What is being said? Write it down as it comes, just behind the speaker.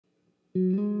Hello,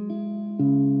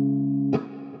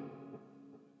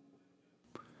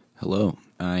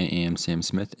 I am Sam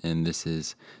Smith, and this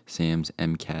is Sam's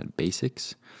MCAT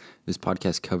Basics. This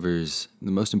podcast covers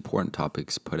the most important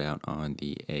topics put out on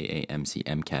the AAMC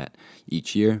MCAT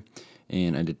each year,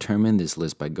 and I determined this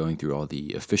list by going through all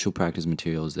the official practice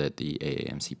materials that the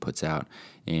AAMC puts out,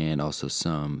 and also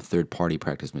some third-party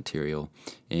practice material,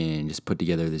 and just put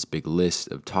together this big list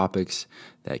of topics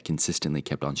that consistently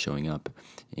kept on showing up,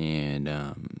 and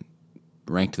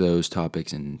ranked those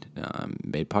topics and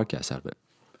made podcasts out of it.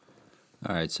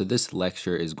 All right, so this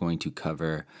lecture is going to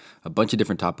cover a bunch of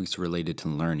different topics related to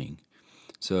learning.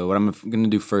 So what I'm going to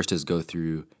do first is go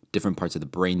through different parts of the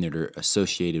brain that are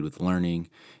associated with learning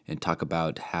and talk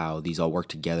about how these all work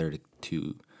together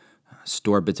to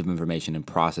store bits of information and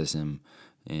process them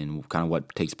and kind of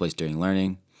what takes place during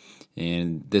learning.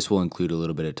 And this will include a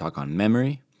little bit of talk on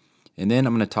memory. And then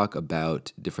I'm going to talk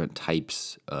about different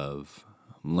types of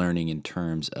learning in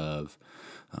terms of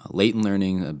latent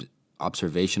learning,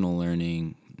 observational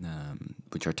learning,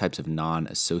 which are types of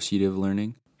non-associative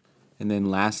learning. And then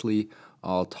lastly,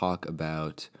 I'll talk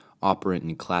about operant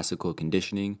and classical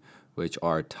conditioning, which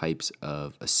are types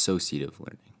of associative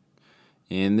learning.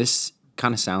 And this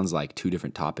kind of sounds like two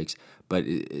different topics, but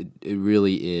it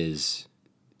really is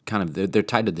kind of, they're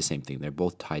tied to the same thing. They're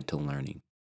both tied to learning.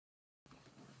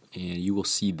 And you will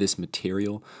see this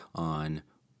material on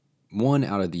one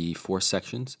out of the 4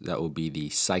 sections. That will be the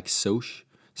psych-soc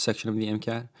section of the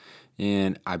MCAT,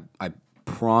 and I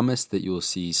promise that you will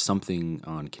see something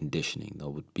on conditioning. There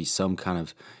would be some kind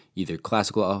of either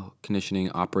classical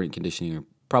conditioning, operant conditioning, or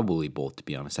probably both, to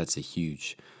be honest. That's a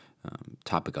huge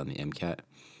topic on the MCAT.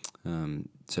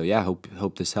 So yeah,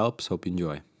 hope this helps. Hope you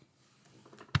enjoy.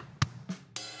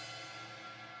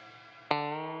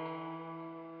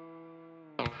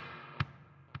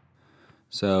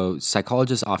 So,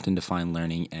 psychologists often define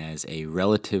learning as a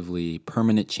relatively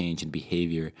permanent change in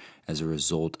behavior as a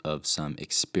result of some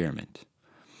experiment.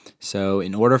 So,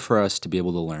 in order for us to be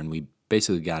able to learn, we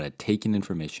basically got to take in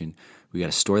information, we got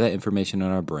to store that information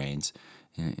in our brains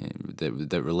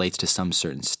that relates to some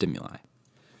certain stimuli.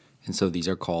 And so these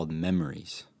are called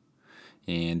memories.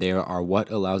 And they are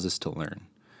what allows us to learn.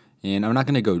 And I'm not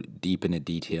going to go deep into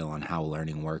detail on how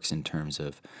learning works in terms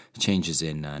of changes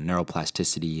in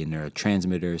neuroplasticity and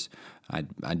neurotransmitters. I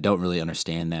don't really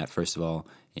understand that, first of all,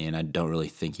 and I don't really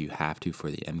think you have to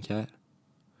for the MCAT.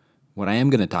 What I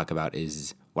am going to talk about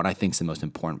is what I think is the most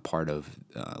important part of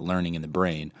learning in the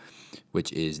brain,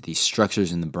 which is the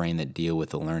structures in the brain that deal with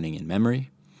the learning and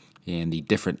memory and the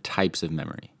different types of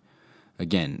memory.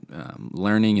 Again,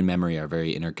 learning and memory are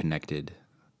very interconnected.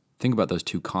 Think about those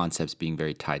two concepts being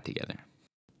very tied together.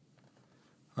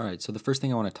 All right, so the first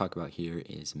thing I want to talk about here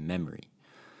is memory.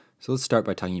 So let's start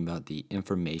by talking about the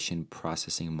information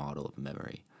processing model of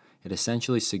memory. It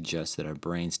essentially suggests that our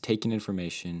brains take in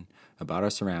information about our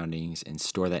surroundings and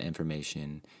store that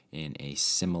information in a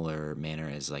similar manner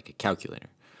as like a calculator,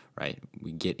 right?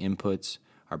 We get inputs,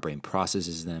 our brain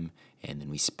processes them, and then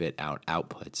we spit out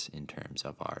outputs in terms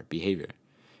of our behavior.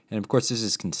 And of course, this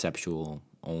is conceptual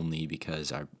only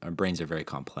because our brains are very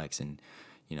complex, and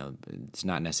it's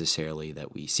not necessarily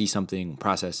that we see something,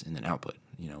 process, and then output.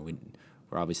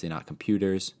 We're obviously not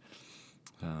computers,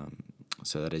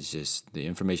 so that is just the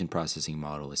information processing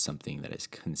model is something that is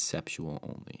conceptual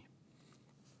only.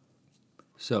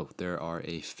 So there are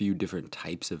a few different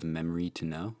types of memory to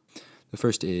know. The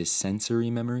first is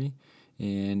sensory memory,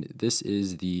 and this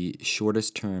is the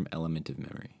shortest term element of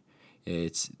memory.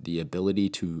 It's the ability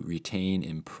to retain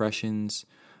impressions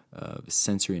of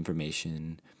sensory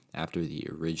information after the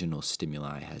original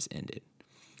stimuli has ended.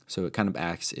 So it kind of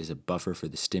acts as a buffer for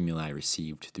the stimuli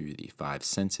received through the 5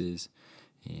 senses,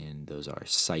 and those are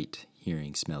sight,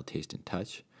 hearing, smell, taste, and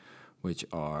touch, which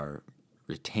are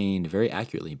retained very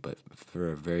accurately but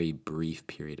for a very brief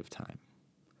period of time.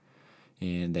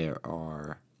 And there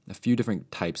are a few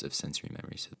different types of sensory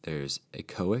memory. So there's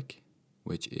echoic,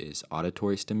 which is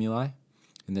auditory stimuli,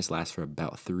 and this lasts for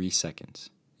about 3 seconds.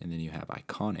 And then you have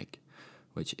iconic,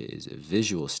 which is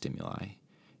visual stimuli,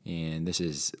 and this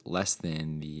is less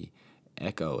than the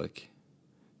echoic.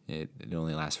 It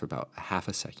only lasts for about half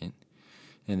a second.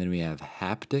 And then we have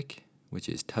haptic, which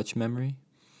is touch memory.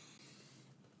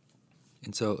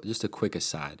 And so just a quick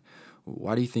aside,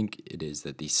 why do you think it is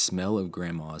that the smell of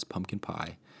grandma's pumpkin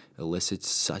pie elicits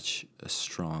such a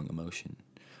strong emotion?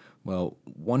 Well,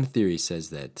 one theory says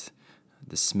that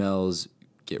the smells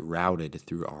get routed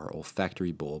through our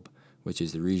olfactory bulb, which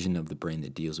is the region of the brain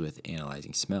that deals with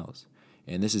analyzing smells.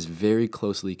 And this is very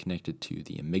closely connected to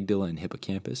the amygdala and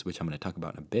hippocampus, which I'm going to talk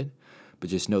about in a bit. but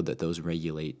just know that those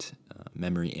regulate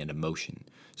memory and emotion.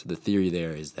 So the theory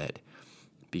there is that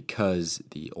because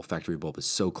the olfactory bulb is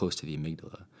so close to the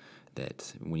amygdala,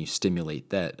 that when you stimulate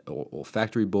that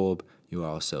olfactory bulb, you are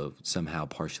also somehow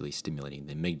partially stimulating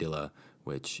the amygdala,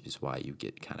 which is why you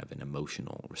get kind of an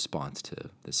emotional response to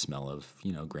the smell of,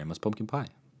 grandma's pumpkin pie.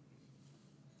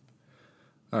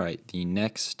 All right, the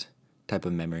next type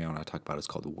of memory I want to talk about is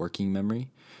called working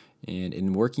memory. And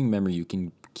in working memory, you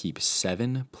can keep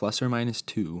 7 plus or minus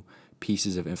 2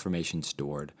 pieces of information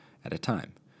stored at a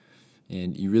time.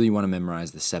 And you really want to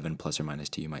memorize the 7 plus or minus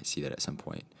 2. You might see that at some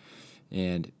point.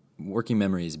 And working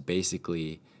memory is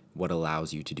basically what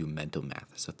allows you to do mental math.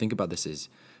 So think about this as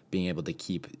being able to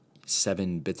keep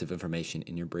 7 bits of information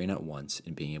in your brain at once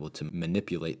and being able to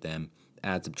manipulate them,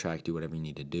 add, subtract, do whatever you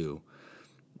need to do,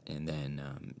 and then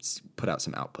put out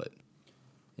some output.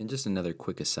 And just another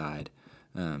quick aside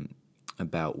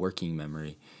about working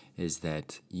memory is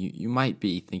that you might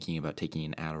be thinking about taking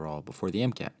an Adderall before the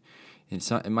MCAT. And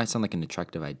it might sound like an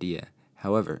attractive idea.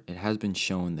 However, it has been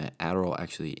shown that Adderall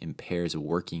actually impairs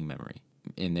working memory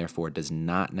and therefore does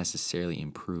not necessarily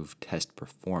improve test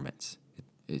performance.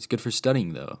 It's good for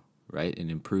studying though, right? It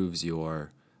improves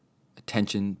your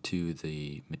attention to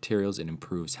the materials. It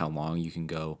improves how long you can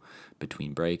go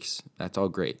between breaks. That's all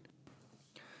great.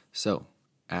 So,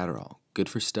 Adderall, good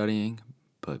for studying,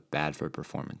 but bad for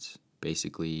performance.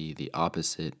 Basically, the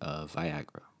opposite of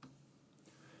Viagra.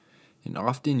 And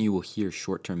often you will hear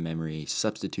short-term memory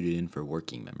substituted in for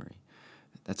working memory.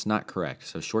 That's not correct.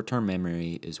 So short-term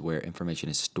memory is where information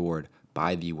is stored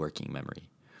by the working memory.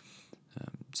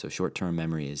 So short-term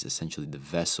memory is essentially the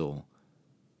vessel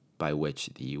by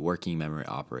which the working memory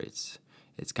operates.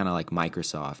 It's kind of like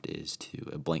Microsoft is to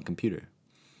a blank computer.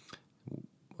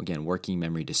 Again, working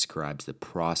memory describes the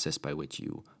process by which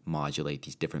you modulate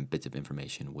these different bits of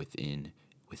information within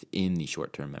the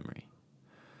short-term memory.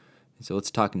 So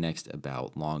let's talk next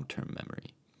about long-term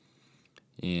memory.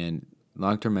 And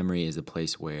long-term memory is a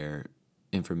place where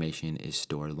information is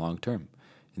stored long-term.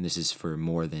 And this is for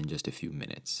more than just a few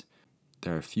minutes.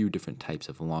 There are a few different types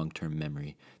of long-term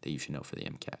memory that you should know for the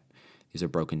MCAT. These are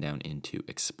broken down into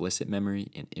explicit memory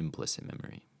and implicit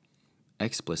memory.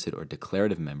 Explicit or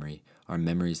declarative memory are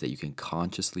memories that you can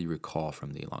consciously recall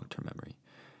from the long-term memory.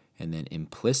 And then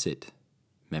implicit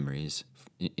memories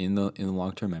in the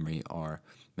long-term memory are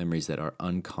memories that are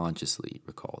unconsciously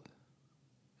recalled.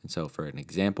 And so for an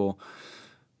example,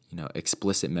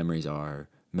 explicit memories are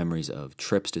memories of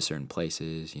trips to certain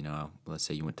places. Let's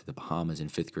say you went to the Bahamas in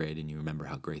 5th grade and you remember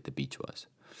how great the beach was.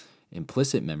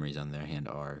 Implicit memories, on the other hand,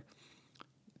 are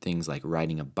things like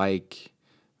riding a bike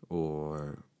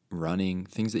or running,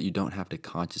 things that you don't have to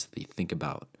consciously think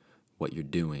about what you're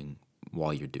doing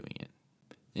while you're doing it.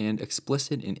 And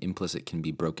explicit and implicit can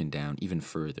be broken down even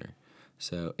further.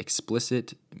 So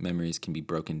explicit memories can be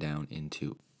broken down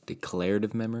into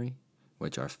declarative memory,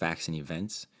 which are facts and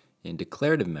events, and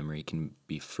declarative memory can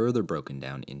be further broken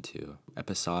down into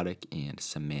episodic and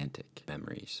semantic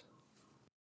memories.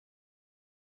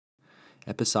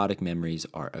 Episodic memories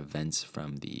are events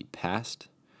from the past.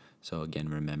 So again,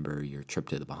 remember your trip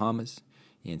to the Bahamas.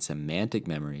 And semantic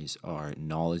memories are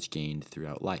knowledge gained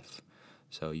throughout life.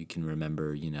 So you can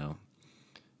remember,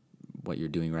 what you're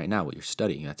doing right now, what you're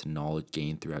studying. That's knowledge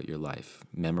gained throughout your life.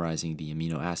 Memorizing the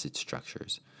amino acid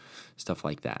structures, stuff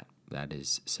like that. That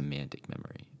is semantic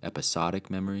memory. Episodic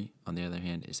memory, on the other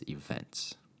hand, is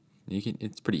events.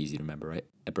 It's pretty easy to remember, right?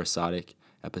 Episodic,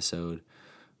 episode.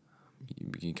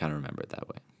 You can kind of remember it that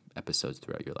way. Episodes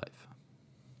throughout your life.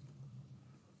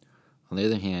 On the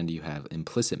other hand, you have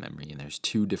implicit memory, and there's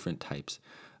 2 different types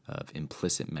of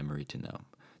implicit memory to know.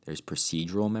 There's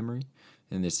procedural memory,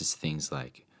 and this is things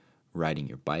like riding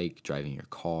your bike, driving your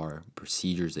car,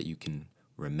 procedures that you can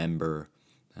remember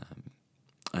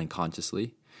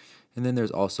unconsciously. And then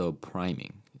there's also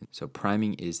priming. So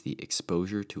priming is the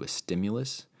exposure to a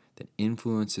stimulus that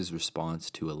influences response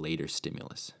to a later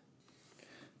stimulus.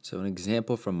 So an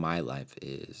example from my life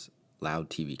is loud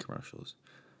TV commercials.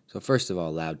 So first of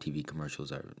all, loud TV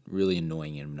commercials are really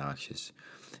annoying and obnoxious.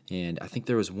 And I think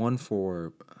there was one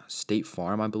for State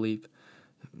Farm, I believe.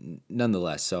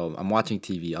 Nonetheless, so I'm watching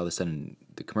TV, all of a sudden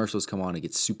the commercials come on, it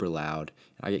gets super loud,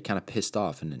 and I get kind of pissed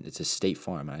off, and it's a State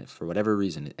Farm. For whatever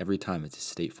reason, every time it's a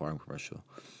State Farm commercial.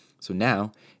 So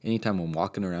now, anytime I'm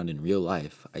walking around in real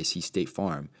life, I see State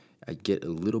Farm, I get a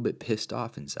little bit pissed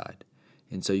off inside.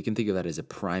 And so you can think of that as a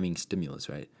priming stimulus,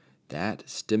 right? That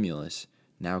stimulus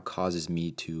now causes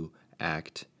me to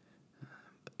act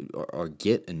or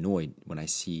get annoyed when I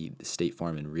see the State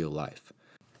Farm in real life.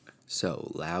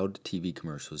 So loud TV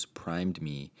commercials primed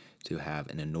me to have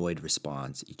an annoyed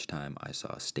response each time I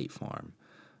saw State Farm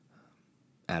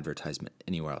advertisement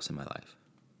anywhere else in my life.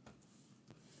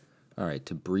 All right,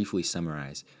 to briefly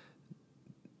summarize,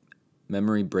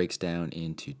 memory breaks down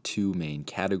into two main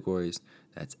categories.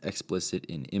 That's explicit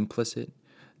and implicit.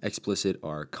 Explicit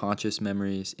are conscious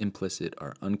memories, implicit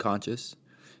are unconscious.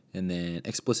 And then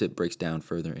explicit breaks down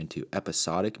further into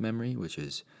episodic memory, which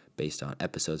is based on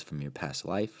episodes from your past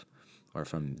life or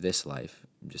from this life,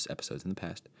 just episodes in the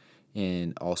past.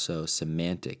 And also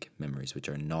semantic memories, which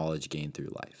are knowledge gained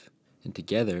through life. And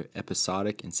together,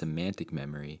 episodic and semantic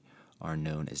memory are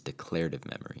known as declarative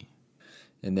memory.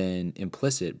 And then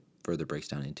implicit further breaks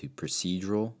down into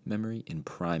procedural memory and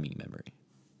priming memory.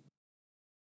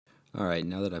 All right,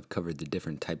 now that I've covered the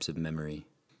different types of memory,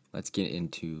 let's get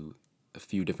into a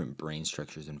few different brain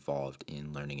structures involved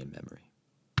in learning and memory.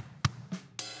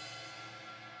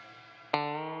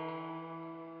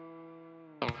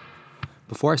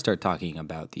 Before I start talking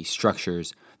about the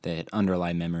structures that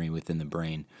underlie memory within the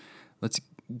brain, let's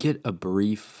get a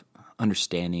brief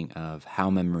understanding of how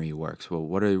memory works. Well,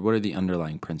 what are the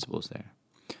underlying principles there?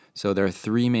 So there are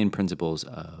three main principles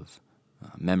of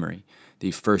memory.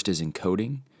 The first is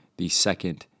encoding, the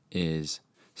second is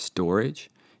storage,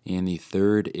 and the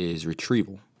third is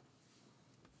retrieval.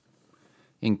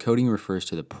 Encoding refers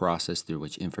to the process through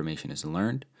which information is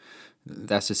learned.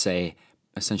 That's to say,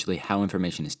 essentially how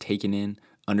information is taken in,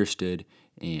 understood,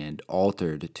 and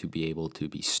altered to be able to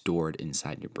be stored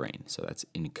inside your brain. So that's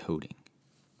encoding.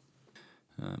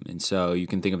 And so you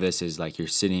can think of this as like you're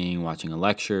sitting watching a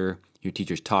lecture, your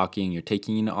teacher's talking, you're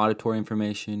taking in auditory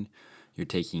information, you're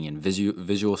taking in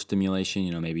visual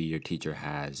stimulation. Maybe your teacher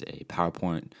has a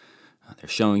PowerPoint, they're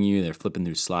showing you, they're flipping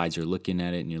through slides, you're looking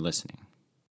at it, and you're listening.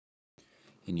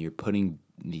 And you're putting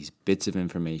these bits of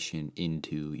information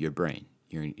into your brain.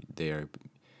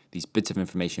 These bits of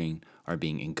information are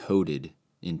being encoded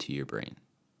into your brain.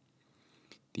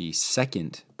 The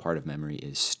second part of memory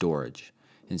is storage.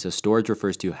 And so storage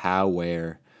refers to how,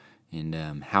 where,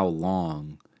 and how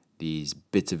long these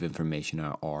bits of information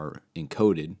are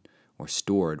encoded or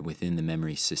stored within the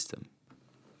memory system.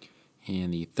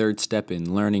 And the third step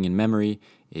in learning and memory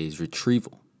is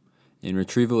retrieval. And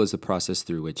retrieval is the process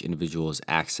through which individuals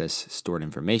access stored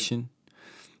information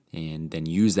and then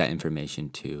use that information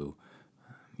to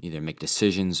either make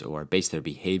decisions or base their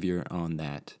behavior on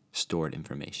that stored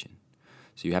information.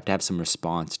 So you have to have some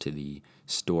response to the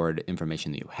stored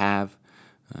information that you have.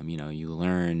 You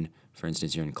learn, for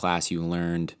instance, you're in class, you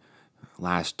learned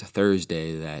last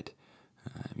Thursday that,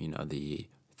 the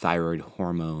thyroid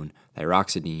hormone,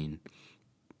 thyroxidine,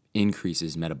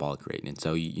 increases metabolic rate. And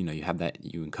so, you have that,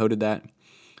 you encoded that,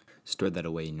 stored that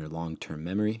away in your long-term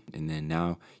memory, and then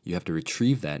now you have to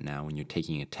retrieve that now when you're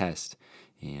taking a test,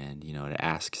 and, it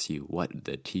asks you what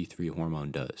the T3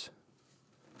 hormone does.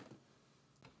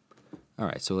 All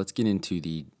right, so let's get into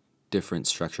the different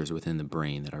structures within the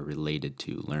brain that are related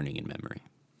to learning and memory.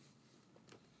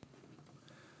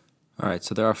 All right,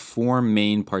 so there are four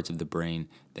main parts of the brain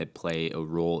that play a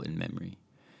role in memory.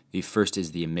 The first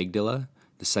is the amygdala,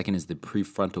 the second is the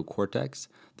prefrontal cortex,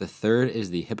 the third is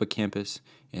the hippocampus,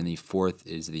 and the fourth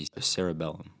is the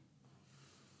cerebellum.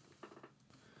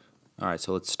 All right,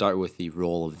 so let's start with the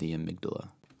role of the amygdala.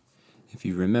 If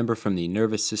you remember from the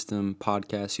nervous system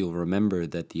podcast, you'll remember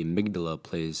that the amygdala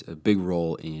plays a big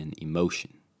role in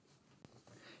emotion.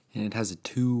 And it has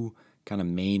two kind of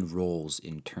main roles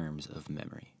in terms of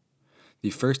memory. The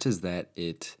first is that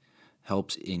it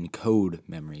helps encode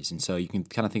memories. And so you can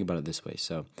kind of think about it this way.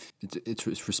 So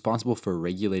it's responsible for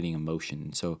regulating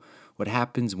emotion. So what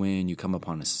happens when you come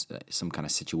upon some kind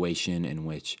of situation in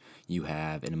which you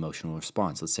have an emotional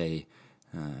response? Let's say,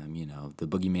 the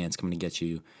boogeyman's coming to get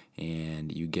you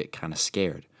and you get kind of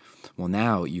scared. Well,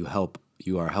 now you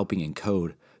are helping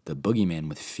encode the boogeyman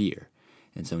with fear.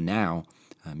 And so now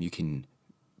you can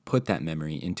put that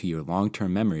memory into your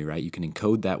long-term memory, right? You can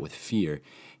encode that with fear,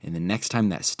 and the next time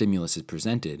that stimulus is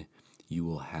presented, you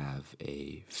will have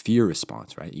a fear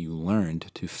response, right? You learned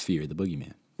to fear the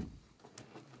boogeyman.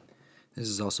 This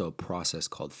is also a process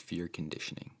called fear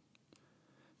conditioning.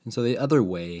 And so the other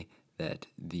way that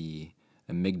the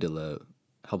amygdala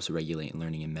helps regulate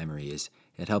learning and memory is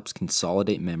it helps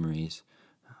consolidate memories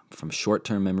from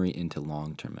short-term memory into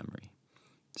long-term memory.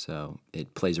 So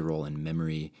it plays a role in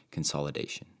memory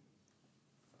consolidation.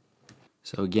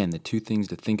 So again, the two things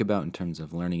to think about in terms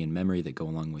of learning and memory that go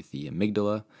along with the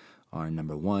amygdala are,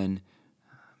 number one,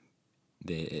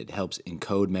 it helps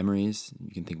encode memories.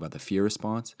 You can think about the fear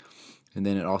response. And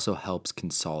then it also helps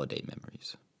consolidate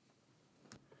memories.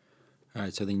 All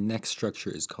right, so the next structure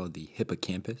is called the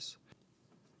hippocampus.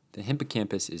 The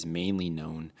hippocampus is mainly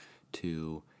known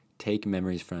to take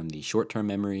memories from the short-term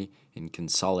memory and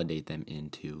consolidate them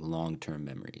into long-term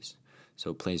memories.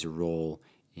 So it plays a role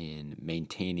in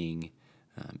maintaining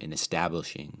and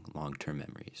establishing long-term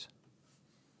memories.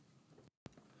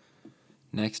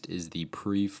 Next is the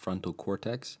prefrontal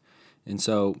cortex. And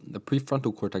so the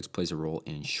prefrontal cortex plays a role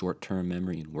in short-term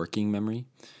memory and working memory.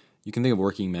 You can think of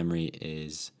working memory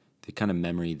as the kind of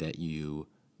memory that you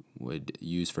would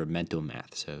use for mental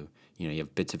math. So, you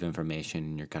have bits of information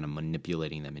and you're kind of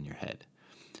manipulating them in your head.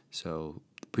 So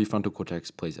the prefrontal cortex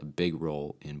plays a big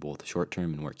role in both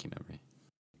short-term and working memory.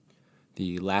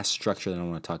 The last structure that I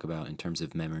want to talk about in terms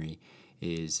of memory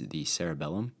is the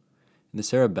cerebellum. And the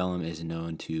cerebellum is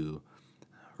known to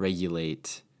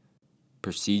regulate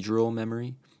procedural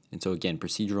memory. And so again,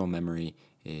 procedural memory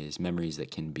is memories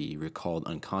that can be recalled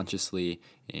unconsciously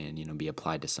and be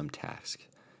applied to some task.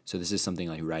 So this is something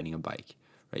like riding a bike,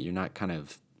 right? You're not kind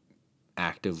of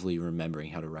actively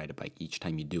remembering how to ride a bike each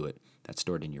time you do it. That's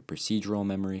stored in your procedural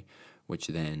memory, which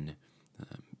then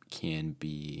can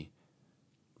be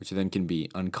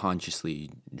unconsciously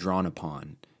drawn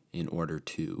upon in order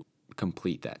to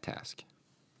complete that task.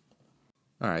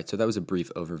 All right, so that was a brief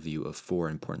overview of 4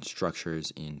 important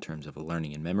structures in terms of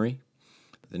learning and memory.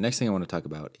 The next thing I want to talk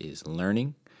about is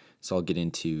learning. So I'll get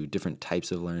into different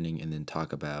types of learning and then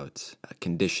talk about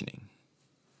conditioning.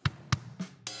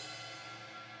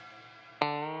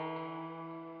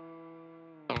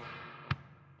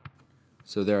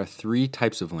 So there are 3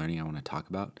 types of learning I want to talk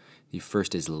about. The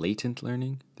first is latent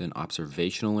learning, then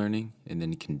observational learning, and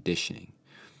then conditioning.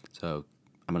 So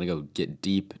I'm going to go get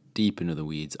deep into the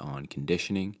weeds on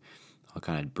conditioning. I'll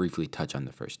kind of briefly touch on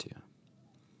the first 2.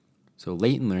 So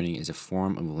latent learning is a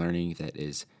form of learning that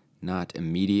is not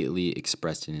immediately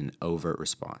expressed in an overt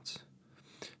response.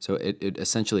 So it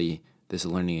essentially, this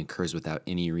learning occurs without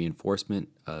any reinforcement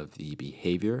of the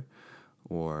behavior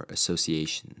or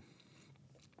association.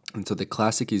 And so the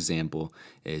classic example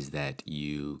is that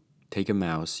you take a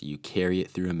mouse, you carry it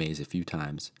through a maze a few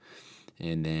times,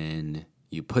 and then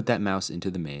you put that mouse into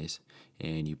the maze,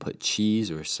 and you put cheese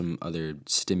or some other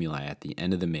stimuli at the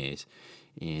end of the maze,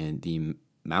 and the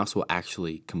mouse will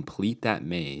actually complete that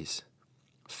maze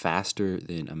faster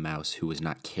than a mouse who was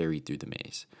not carried through the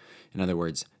maze. In other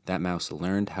words, that mouse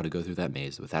learned how to go through that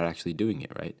maze without actually doing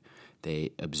it, right?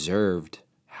 They observed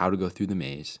how to go through the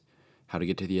maze, how to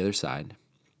get to the other side,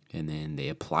 and then they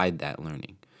applied that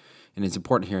learning. And it's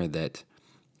important here that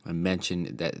I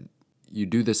mentioned that you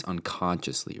do this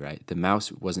unconsciously, right? The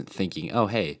mouse wasn't thinking, oh,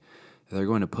 hey, they're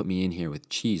going to put me in here with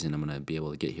cheese and I'm going to be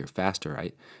able to get here faster,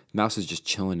 right? The mouse is just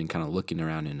chilling and kind of looking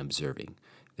around and observing.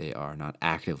 They are not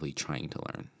actively trying to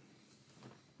learn.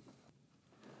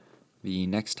 The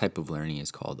next type of learning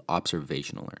is called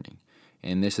observational learning,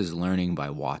 and this is learning by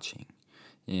watching.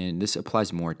 And this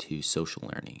applies more to social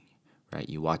learning, right?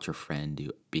 You watch your friend do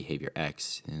behavior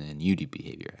X, and then you do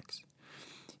behavior X.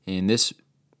 And this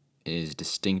is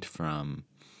distinct from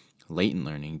latent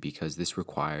learning because this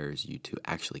requires you to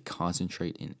actually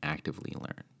concentrate and actively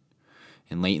learn.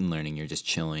 In latent learning, you're just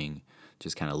chilling,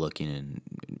 just kind of looking, and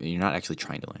you're not actually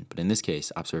trying to learn. But in this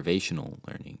case, observational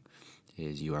learning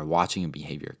is you are watching a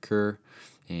behavior occur,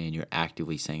 and you're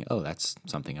actively saying, oh, that's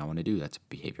something I want to do. That's a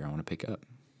behavior I want to pick up.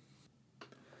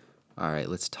 All right,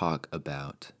 let's talk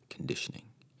about conditioning.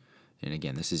 And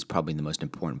again, this is probably the most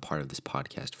important part of this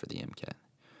podcast for the MCAT.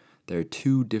 There are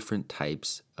 2 different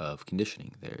types of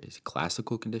conditioning. There is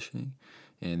classical conditioning,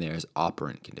 and there's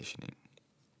operant conditioning.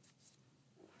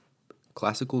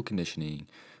 Classical conditioning,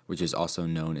 which is also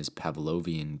known as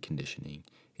Pavlovian conditioning,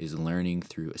 is learning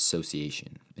through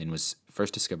association and was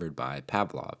first discovered by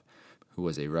Pavlov, who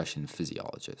was a Russian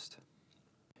physiologist.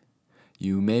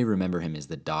 You may remember him as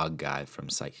the dog guy from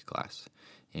psych class.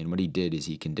 And what he did is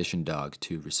he conditioned dogs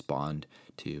to respond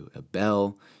to a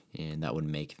bell, and that would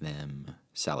make them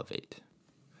salivate.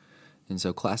 And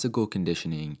so classical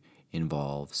conditioning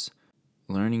involves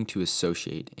learning to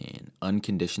associate an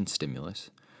unconditioned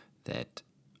stimulus that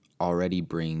already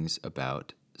brings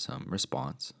about some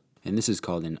response, and this is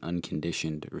called an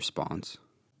unconditioned response,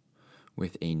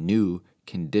 with a new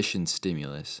conditioned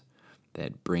stimulus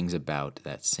that brings about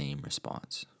that same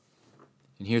response.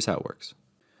 And here's how it works.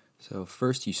 So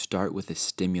first you start with a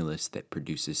stimulus that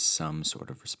produces some sort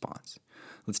of response.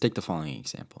 Let's take the following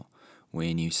example.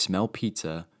 When you smell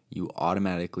pizza, you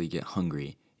automatically get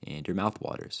hungry and your mouth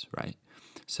waters, right?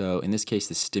 So in this case,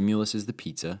 the stimulus is the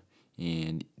pizza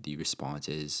and the response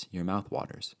is your mouth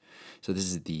waters. So this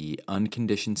is the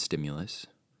unconditioned stimulus,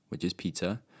 which is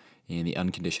pizza, and the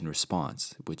unconditioned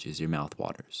response, which is your mouth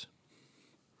waters.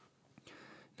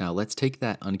 Now let's take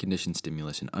that unconditioned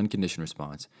stimulus and unconditioned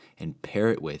response and pair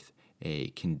it with a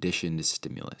conditioned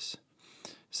stimulus.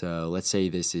 So let's say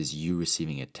this is you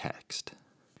receiving a text,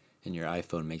 and your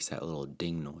iPhone makes that little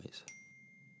ding noise.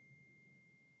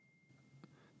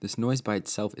 This noise by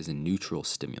itself is a neutral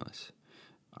stimulus,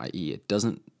 i.e., it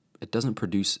doesn't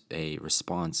produce a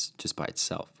response just by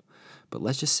itself. But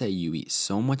let's just say you eat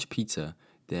so much pizza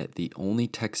that the only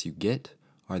texts you get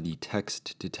are the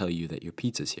text to tell you that your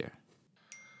pizza's here.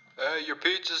 Hey, your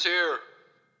pizza's here.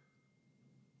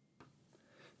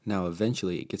 Now,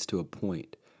 eventually, it gets to a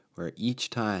point where each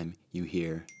time you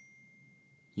hear,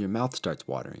 your mouth starts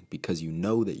watering because you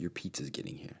know that your pizza's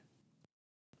getting here.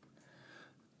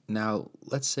 Now,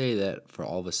 let's say that for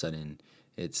all of a sudden,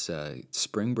 it's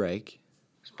spring break,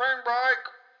 Spring break.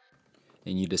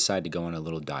 and you decide to go on a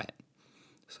little diet.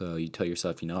 So you tell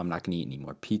yourself, I'm not going to eat any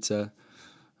more pizza.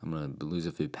 I'm going to lose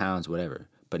a few pounds, whatever.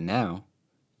 But now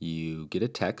you get a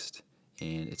text,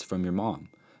 and it's from your mom.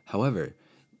 However,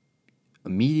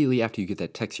 immediately after you get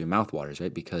that text, your mouth waters,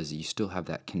 right? Because you still have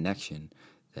that connection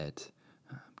that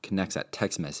connects that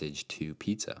text message to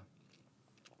pizza.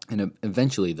 And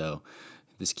eventually, though,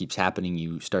 this keeps happening.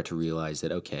 You start to realize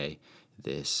that, okay,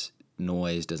 this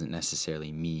noise doesn't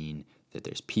necessarily mean that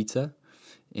there's pizza.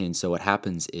 And so what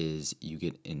happens is you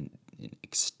get an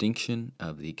extinction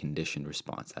of the conditioned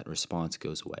response. That response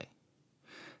goes away.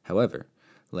 However,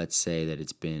 let's say that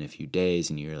it's been a few days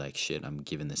and you're like, shit, I'm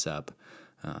giving this up.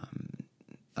 I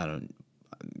don't,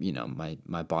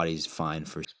 my body's fine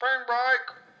for Spring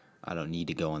break. I don't need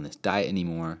to go on this diet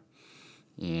anymore.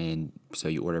 And so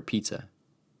you order pizza.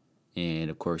 And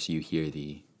of course you hear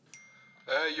the,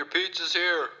 Hey, your pizza's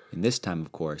here. and this time,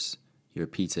 of course, your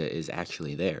pizza is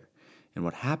actually there. And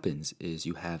what happens is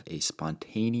you have a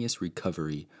spontaneous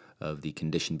recovery of the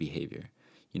conditioned behavior.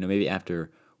 Maybe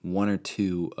after one or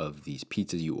two of these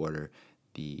pizzas you order,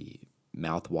 the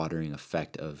mouth-watering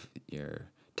effect of your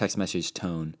text message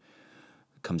tone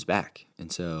comes back.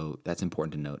 And so that's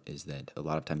important to note, is that a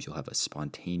lot of times you'll have a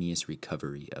spontaneous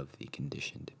recovery of the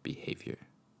conditioned behavior.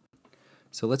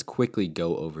 So let's quickly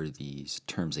go over these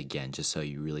terms again, just so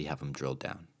you really have them drilled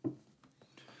down.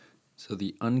 So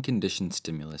the unconditioned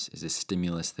stimulus is a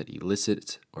stimulus that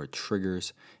elicits or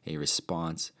triggers a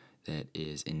response that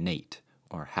is innate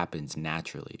or happens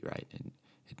naturally, right? And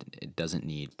it doesn't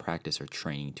need practice or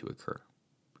training to occur.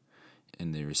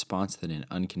 And the response that an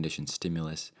unconditioned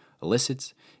stimulus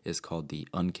elicits is called the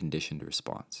unconditioned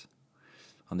response.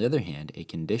 On the other hand, a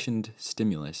conditioned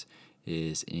stimulus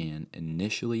is an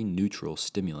initially neutral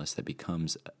stimulus that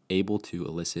becomes able to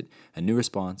elicit a new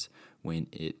response when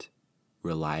it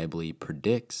reliably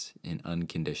predicts an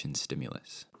unconditioned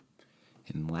stimulus.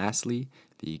 And lastly,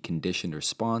 the conditioned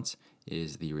response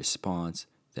is the response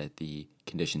that the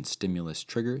conditioned stimulus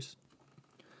triggers.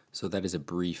 So that is a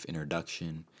brief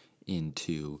introduction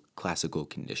into classical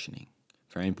conditioning.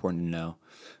 Very important to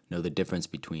know the difference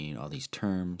between all these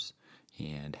terms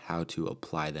and how to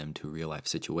apply them to real life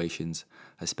situations,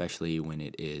 especially when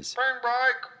it is Spring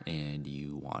break. and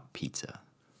you want pizza.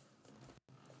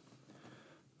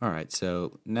 All right,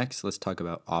 so next let's talk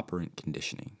about operant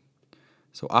conditioning.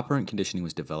 So operant conditioning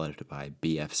was developed by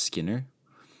B.F. Skinner,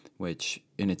 which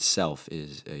in itself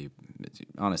is it's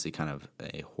honestly kind of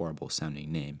a horrible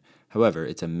sounding name. However,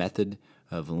 it's a method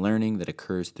of learning that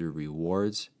occurs through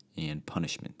rewards and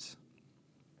punishments.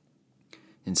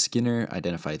 And Skinner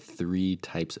identified 3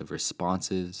 types of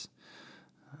responses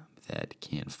that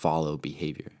can follow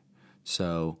behavior.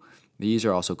 So these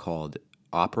are also called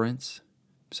operants.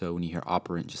 So when you hear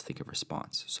operant, just think of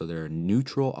response. So there are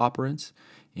neutral operants,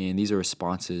 and these are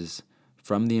responses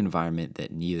from the environment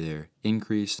that neither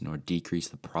increase nor decrease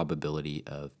the probability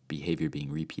of behavior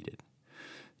being repeated.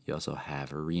 You also have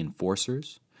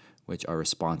reinforcers, which are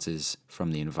responses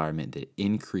from the environment that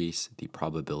increase the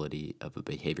probability of a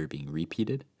behavior being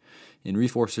repeated. And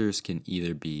reinforcers can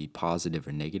either be positive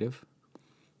or negative.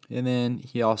 And then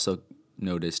he also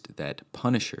noticed that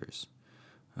punishers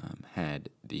had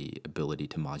the ability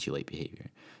to modulate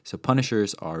behavior. So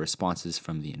punishers are responses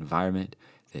from the environment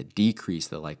that decrease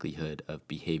the likelihood of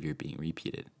behavior being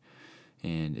repeated.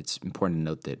 And it's important to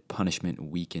note that punishment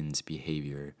weakens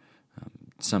behavior,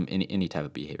 any type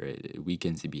of behavior. It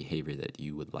weakens the behavior that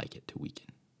you would like it to weaken.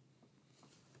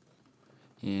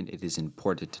 And it is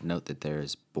important to note that there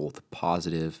is both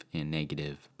positive and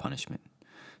negative punishment.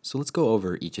 So let's go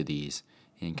over each of these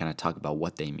and kind of talk about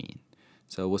what they mean.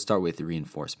 So we'll start with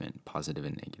reinforcement, positive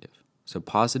and negative. So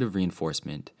positive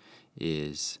reinforcement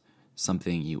is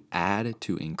something you add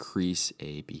to increase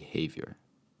a behavior.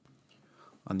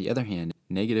 On the other hand,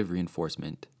 negative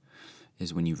reinforcement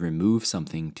is when you remove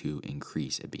something to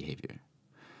increase a behavior.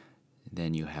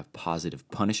 Then you have positive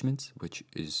punishments, which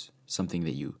is something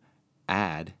that you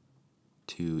add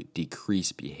to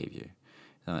decrease behavior.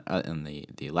 And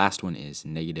the last one is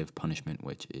negative punishment,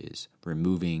 which is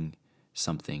removing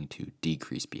something to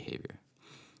decrease behavior.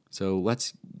 So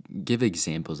let's give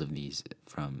examples of these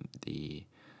from the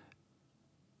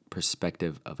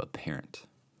perspective of a parent.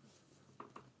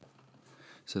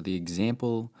 So the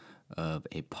example of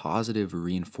a positive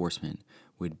reinforcement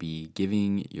would be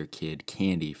giving your kid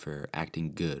candy for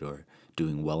acting good or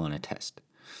doing well on a test.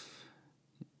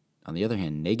 On the other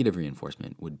hand, negative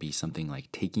reinforcement would be something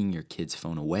like taking your kid's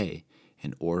phone away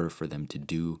in order for them to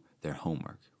do their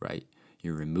homework, right?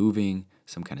 You're removing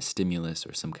some kind of stimulus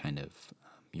or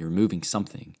you're removing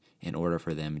something in order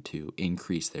for them to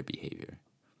increase their behavior.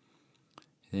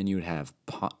 Then you would have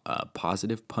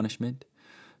positive punishment.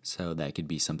 So that could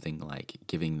be something like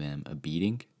giving them a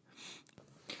beating.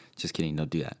 Just kidding, don't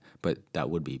do that. But that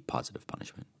would be positive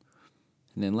punishment.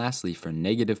 And then lastly, for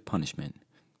negative punishment,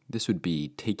 this would be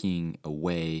taking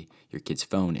away your kid's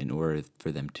phone in order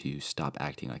for them to stop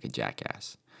acting like a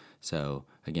jackass. So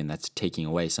again, that's taking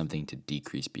away something to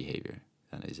decrease behavior.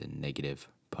 That is a negative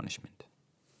punishment.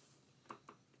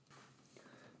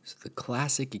 So the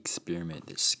classic experiment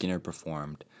that Skinner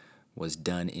performed was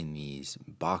done in these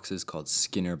boxes called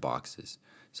Skinner boxes.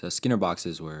 So Skinner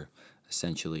boxes were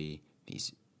essentially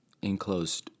these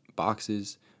enclosed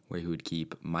boxes where he would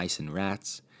keep mice and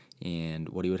rats. And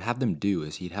what he would have them do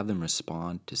is he'd have them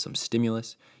respond to some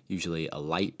stimulus, usually a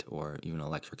light or even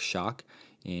electric shock,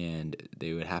 and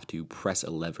they would have to press a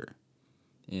lever.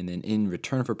 And then in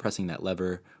return for pressing that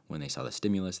lever, when they saw the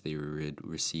stimulus, they would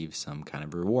receive some kind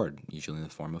of reward, usually in the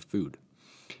form of food.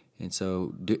 And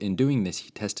so in doing this, he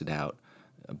tested out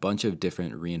a bunch of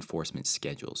different reinforcement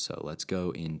schedules. So let's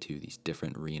go into these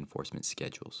different reinforcement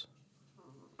schedules.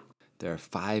 There are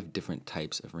 5 different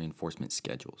types of reinforcement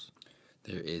schedules.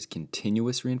 There is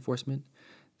continuous reinforcement,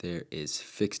 there is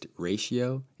fixed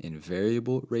ratio and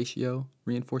variable ratio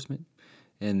reinforcement,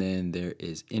 and then there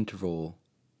is interval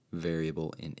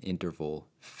variable and interval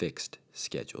fixed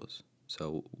schedules.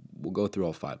 So we'll go through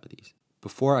all 5 of these.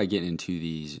 Before I get into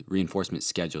these reinforcement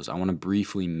schedules, I want to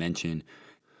briefly mention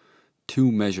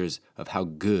 2 measures of how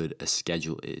good a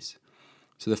schedule is.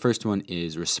 So the first one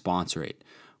is response rate,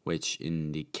 which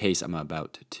in the case I'm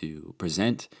about to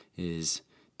present is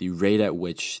the rate at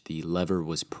which the lever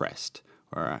was pressed,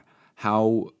 or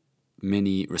how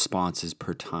many responses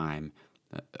per time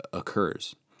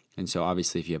occurs. And so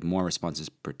obviously if you have more responses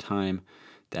per time,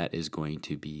 that is going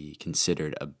to be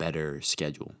considered a better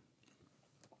schedule.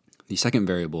 The second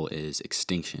variable is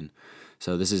extinction.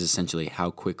 So this is essentially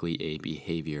how quickly a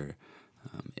behavior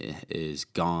is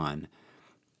gone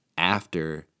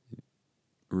after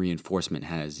reinforcement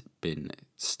has been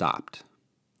stopped.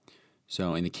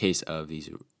 So in the case of these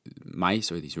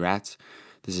mice or these rats,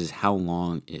 this is how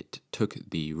long it took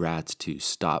the rats to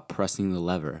stop pressing the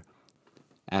lever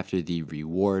after the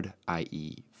reward,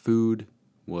 i.e. food,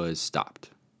 was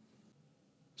stopped.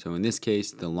 So in this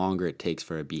case, the longer it takes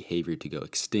for a behavior to go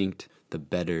extinct, the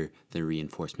better the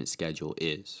reinforcement schedule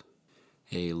is.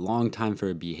 A long time for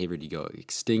a behavior to go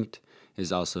extinct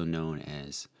is also known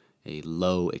as a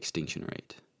low extinction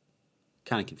rate.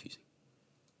 Kind of confusing.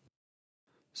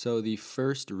 So the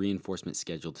first reinforcement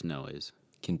schedule to know is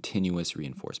continuous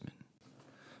reinforcement.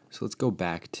 So let's go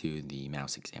back to the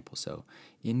mouse example. So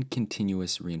in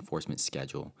continuous reinforcement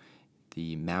schedule,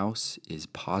 the mouse is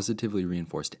positively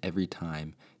reinforced every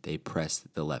time they press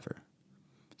the lever.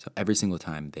 So every single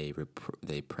time they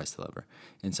press the lever.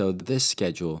 And so this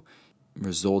schedule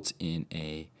results in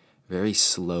a very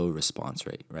slow response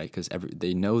rate, right? Because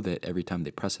they know that every time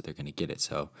they press it, they're going to get it.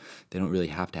 So they don't really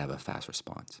have to have a fast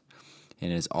response.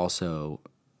 And it is also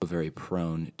very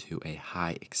prone to a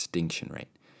high extinction rate.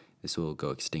 This will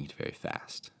go extinct very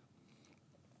fast.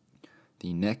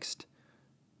 The next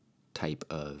type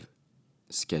of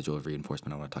schedule of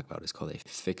reinforcement I want to talk about is called a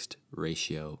fixed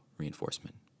ratio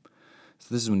reinforcement. So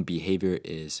this is when behavior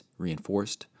is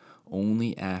reinforced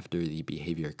only after the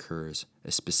behavior occurs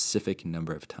a specific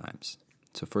number of times.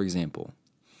 So for example,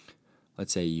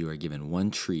 let's say you are given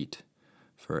 1 treat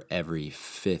for every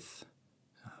 5th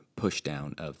push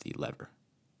down of the lever.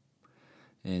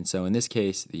 And so in this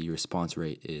case, the response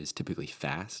rate is typically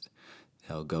fast.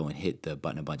 They'll go and hit the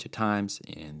button a bunch of times,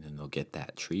 and then they'll get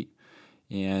that treat.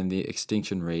 And the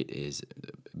extinction rate is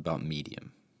about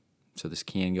medium. So this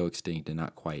can go extinct and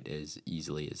not quite as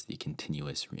easily as the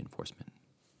continuous reinforcement.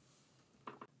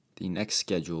 The next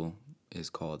schedule is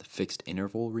called fixed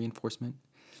interval reinforcement.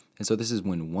 And so this is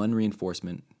when one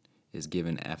reinforcement is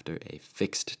given after a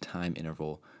fixed time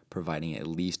interval, providing at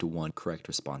least one correct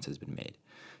response has been made.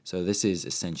 So this is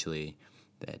essentially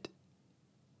that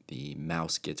the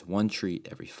mouse gets 1 treat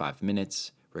every 5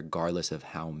 minutes, regardless of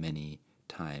how many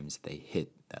times they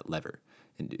hit that lever.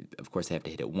 And of course, they have to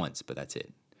hit it once, but that's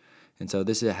it. And so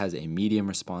this has a medium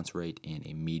response rate and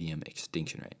a medium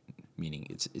extinction rate, meaning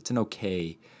it's an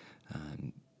okay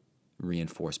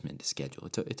reinforcement schedule.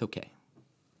 It's okay.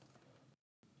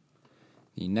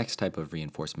 The next type of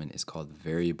reinforcement is called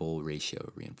variable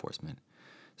ratio reinforcement.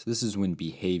 So this is when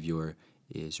behavior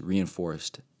is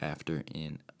reinforced after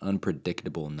an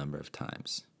unpredictable number of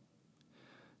times.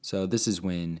 So this is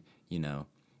when,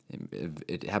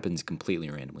 it happens completely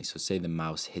randomly. So say the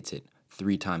mouse hits it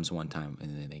 3 times one time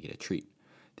and then they get a treat.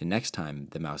 The next time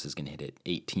the mouse is going to hit it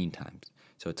 18 times.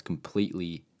 So it's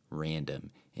completely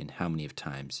random in how many of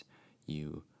times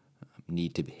you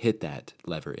need to hit that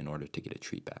lever in order to get a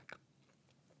treat back.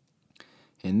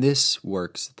 And this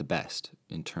works the best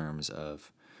in terms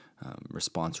of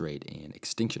response rate and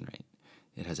extinction rate.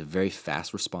 It has a very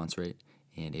fast response rate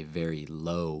and a very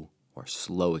low or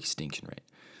slow extinction rate.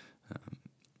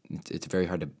 It's very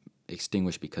hard to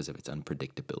extinguish because of its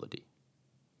unpredictability.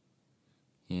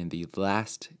 And the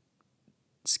last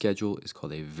schedule is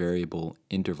called a variable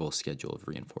interval schedule of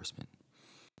reinforcement.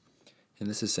 And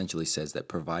this essentially says that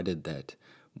provided that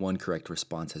one correct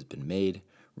response has been made,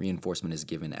 reinforcement is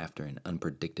given after an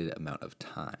unpredicted amount of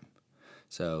time.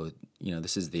 So,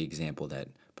 this is the example that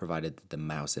provided that the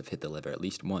mouse have hit the lever at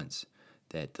least once,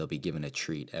 that they'll be given a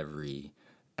treat every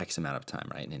X amount of time,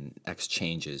 right? And X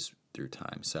changes through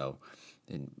time. So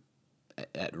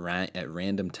at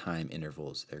random time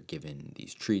intervals, they're given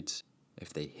these treats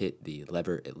if they hit the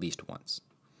lever at least once.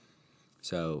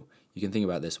 So you can think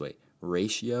about it this way.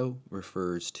 Ratio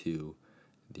refers to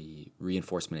the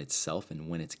reinforcement itself and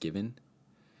when it's given.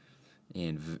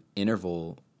 And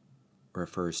interval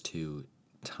refers to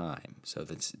time. So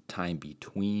that's time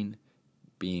between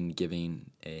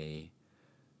giving a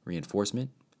reinforcement.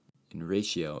 And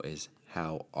ratio is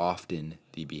how often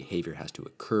the behavior has to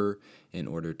occur in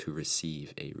order to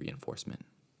receive a reinforcement.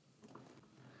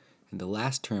 And the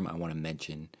last term I want to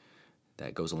mention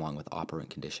that goes along with operant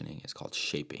conditioning is called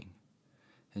shaping.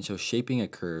 And so shaping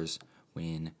occurs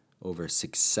when over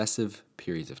successive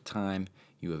periods of time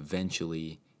you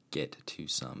eventually get to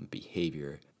some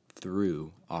behavior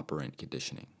through operant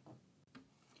conditioning.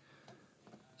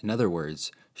 In other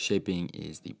words, shaping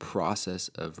is the process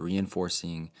of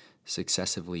reinforcing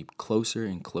successively closer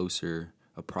and closer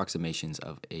approximations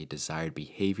of a desired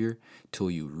behavior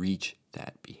till you reach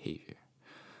that behavior.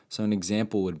 So an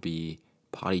example would be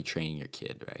potty training your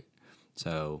kid, right?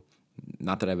 So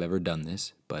not that I've ever done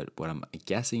this, but what I'm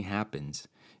guessing happens,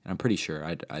 and I'm pretty sure,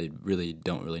 I really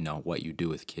don't really know what you do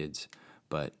with kids,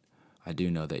 but I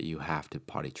do know that you have to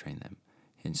potty train them.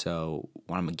 And so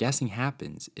what I'm guessing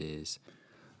happens is,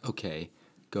 okay,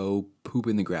 go poop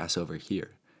in the grass over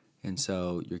here. And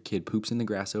so your kid poops in the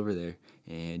grass over there,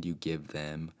 and you give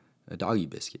them a doggy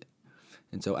biscuit.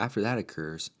 And so after that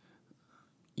occurs,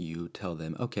 you tell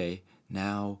them, okay,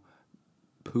 now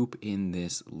poop in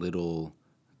this little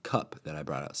cup that I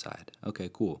brought outside. Okay,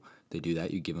 cool. They do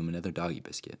that, you give them another doggy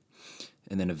biscuit.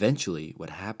 And then eventually what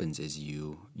happens is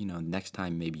next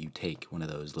time maybe you take one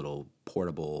of those little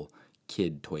portable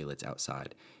kid toilets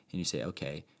outside and you say,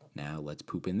 okay, now let's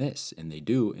poop in this. And they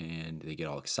do, and they get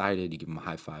all excited, you give them a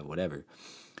high five, whatever.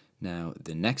 Now,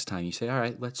 the next time you say, all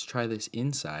right, let's try this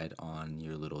inside on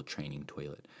your little training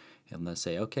toilet. And let's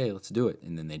say, okay, let's do it.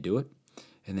 And then they do it.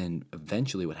 And then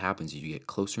eventually what happens is you get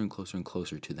closer and closer and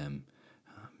closer to them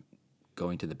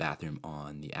going to the bathroom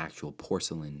on the actual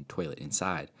porcelain toilet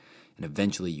inside. And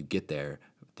eventually you get there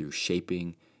through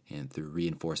shaping and through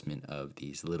reinforcement of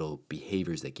these little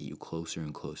behaviors that get you closer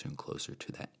and closer and closer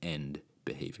to that end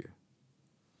behavior.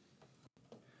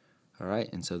 All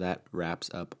right, and so that wraps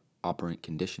up operant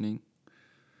conditioning.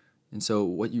 And so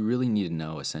what you really need to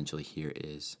know essentially here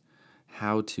is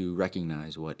how to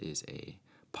recognize what is a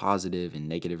positive and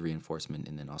negative reinforcement,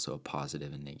 and then also a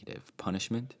positive and negative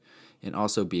punishment, and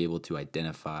also be able to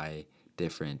identify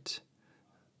different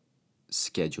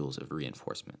schedules of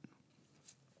reinforcement.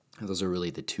 And those are really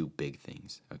the two big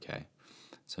things, okay?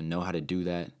 So know how to do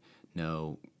that.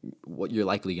 Know what you're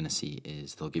likely going to see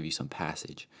is they'll give you some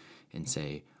passage and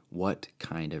say, what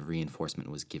kind of reinforcement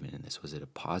was given in this? Was it a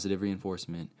positive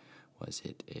reinforcement? Was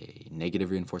it a negative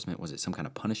reinforcement? Was it some kind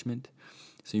of punishment?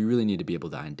 So you really need to be able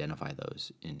to identify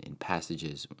those in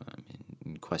passages,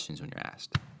 in questions when you're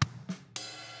asked.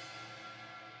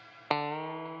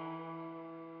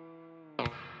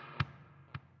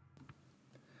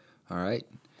 All right,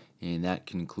 and that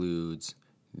concludes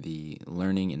the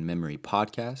Learning and Memory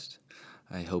podcast.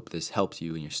 I hope this helps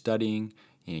you in your studying,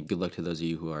 and good luck to those of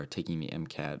you who are taking the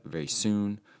MCAT very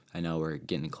soon. I know we're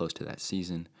getting close to that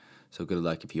season, so good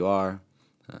luck if you are.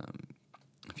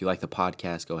 If you like the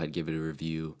podcast, go ahead, give it a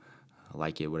review,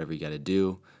 like it, whatever you got to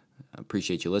do. I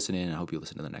appreciate you listening, and I hope you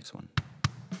listen to the next one.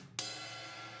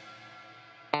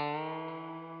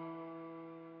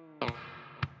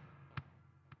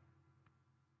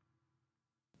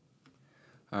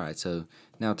 All right, so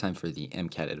now time for the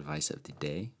MCAT advice of the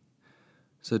day.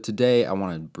 So today I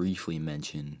want to briefly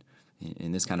mention,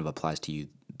 and this kind of applies to you,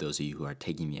 those of you who are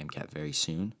taking the MCAT very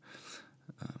soon.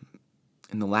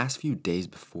 In the last few days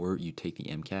before you take the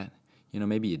MCAT,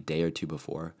 maybe a day or two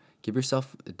before, give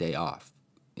yourself a day off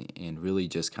and really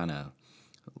just kind of,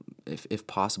 if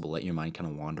possible, let your mind kind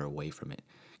of wander away from it.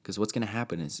 Because what's going to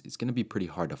happen is it's going to be pretty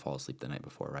hard to fall asleep the night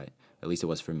before, right? At least it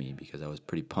was for me, because I was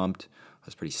pretty pumped, I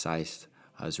was pretty psyched,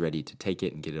 I was ready to take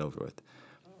it and get it over with.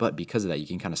 But because of that, you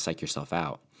can kind of psych yourself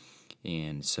out.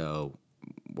 And so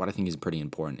what I think is pretty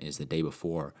important is the day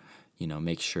before,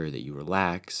 make sure that you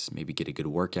relax, maybe get a good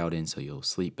workout in so you'll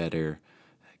sleep better.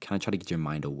 Kind of try to get your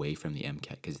mind away from the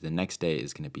MCAT, because the next day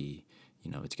is going to be,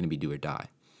 it's going to be do or die.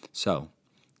 So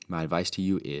my advice to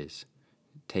you is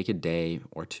take a day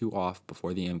or two off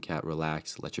before the MCAT,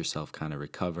 relax, let yourself kind of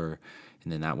recover,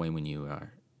 and then that way when you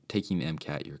are taking the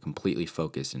MCAT, you're completely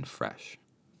focused and fresh.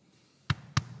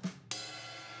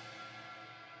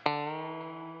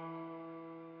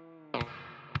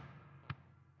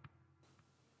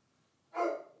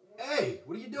 Hey,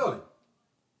 what are you doing?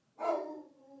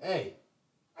 Hey.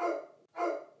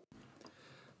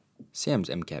 Sam's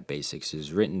MCAT Basics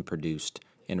is written, produced,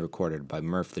 and recorded by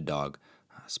Murph the Dog.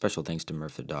 Special thanks to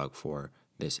Murph the Dog for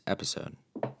this episode.